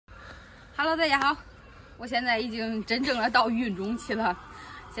Hello， 大家好，我现在已经真正的到孕中期了，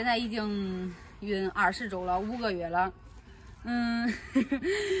现在已经孕20周了，5个月了。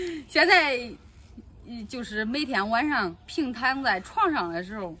现在就是每天晚上平躺在床上的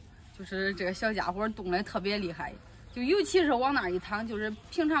时候，就是这个小家伙动得特别厉害，就尤其是往那一躺，就是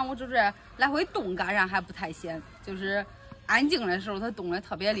平常我就是来回动，干啥还不太显，就是安静的时候他动得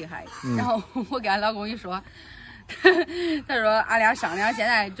特别厉害。然后我跟俺老公一说。他说俺俩商量，现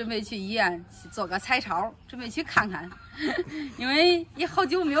在准备去医院做个彩超，准备去看看，因为也好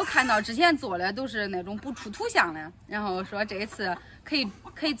久没有看到，之前做的都是那种不出图像的，然后说这一次可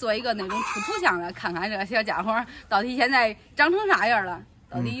以做一个那种出图像的，看看这个小家伙到底现在长成啥样了，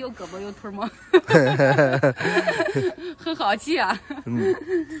到底有胳膊有腿吗？很好奇啊。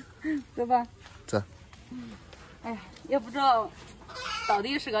对吧？这。哎呀，也不知道到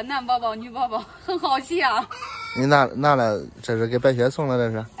底是个男宝宝女宝宝，很好奇啊。你拿了，这是给白雪送了，这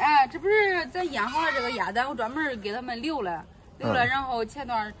是？哎，这不是咱腌好了这个鸭蛋，我专门给他们留了，然后前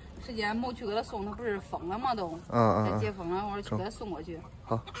段时间没去给他送，他不是封了吗？都，解封了，我说去给他送过去。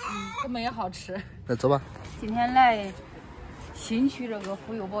好，他们也好吃。那走吧。今天来新区这个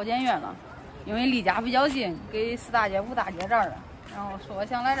妇幼保健院了，因为离家比较近，给4大姐5大姐这儿了，然后说我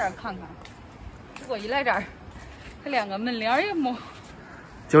想来这儿看看，不过一来这儿，他连个门脸也没。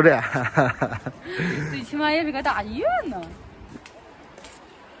就这样，最起码也是个大医院呢。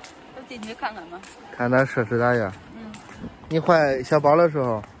都进去看看吧。看那设施咋样？你怀小宝的时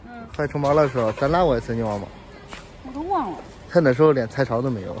候，怀成宝的时候，咱来过一次，你忘吗？我都忘了。他那时候连彩超都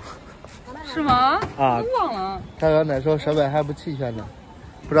没有。是吗？啊，我忘了。他说那时候设备还不齐全呢，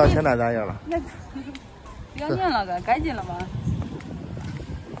不知道现在咋样了。那2年了，该进了吧？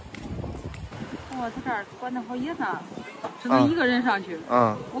哇，他这儿管得好严呐。只能一个人上去。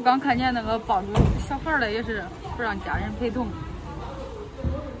我刚看见那个抱住小孩的也是不让家人陪同。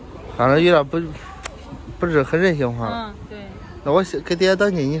反正有点不是很人性化。对。那我给爹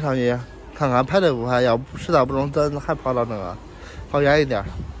等进你上去看看排队不排，要实在不中咱还跑到那个跑远一点。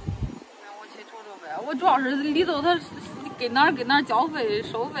那我去瞅瞅呗。我主要是里头他给哪儿交费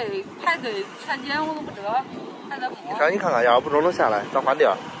收费排队产检我都不知道，还在摸。上你看看，要不中能下来，咱换地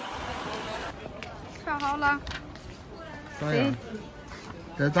儿。查好了。对，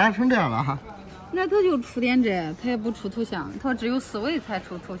这咋成这样了哈？那他就出点这，他也不出图像，他只有4维才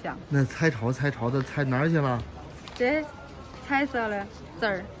出图像。那彩超的彩哪儿去了？这彩色的字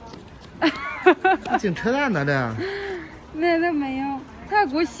儿。净扯淡呢这。那没有，他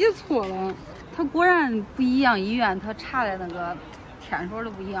给我写错了，他果然不一样医院，他查的那个天数都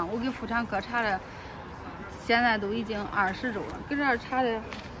不一样。我给妇产科查的，现在都已经20周了，给这儿查的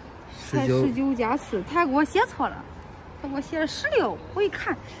才19加4，他给我写错了。他给我写了16，我一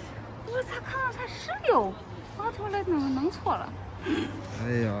看，我说咋可能才16？我后来弄错了。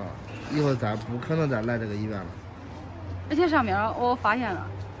哎呀，以后不可能再来这个医院了。而且上面我发现了，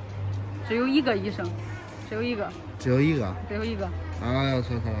只有1个医生，只有一个。哎呀，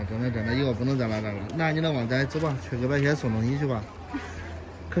错了，真的，以后不能再来这了。那你的旺仔，走吧，去给白雪送东西去吧。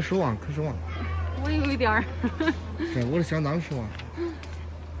可失望。我有一点儿。对，我是相当失望。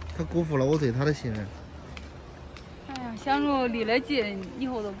他辜负了我对他的信任。哎呀，想着离得近，以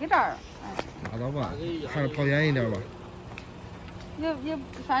后都给这儿了。拉倒吧，还是跑远一点吧。也，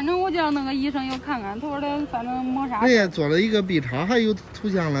反正我叫那个医生又看看，他说他反正没啥。人家做了一个 B 超，还有图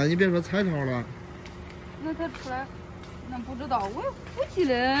像了，你别说彩超了。那他出来，那不知道，我记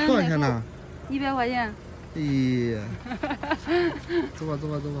得。多少钱呢？100块钱。咦。走吧。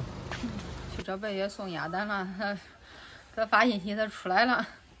去找白雪送鸭蛋了，他发信息他出来了，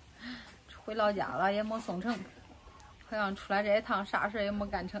回老家了也没送成。好像出来这一趟啥事也没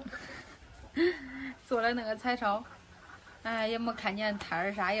干成，做了那个彩超，也没看见胎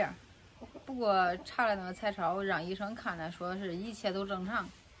儿啥样。不过查了那个彩超，让医生看了，说是一切都正常，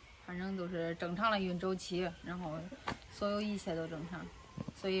反正都是正常的孕周期，然后所有一切都正常。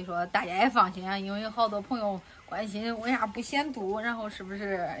所以说大家也放心啊，因为好多朋友关心为啥不显肚，然后是不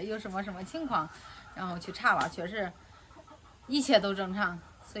是有什么情况，然后去查了，确实一切都正常。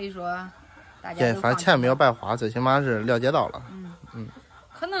所以说。对，反正钱没有白花，最起码是了解到了。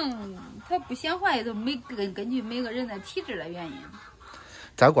可能他不显怀，都根据每个人的体质的原因。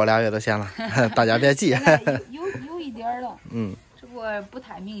再过2月就显了，大家别急。有一点了。只不过不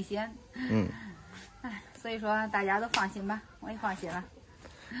太明显。所以说大家都放心吧，我也放心了。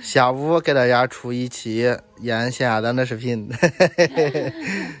下午给大家出一期腌咸鸭蛋的视频，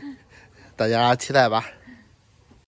大家期待吧。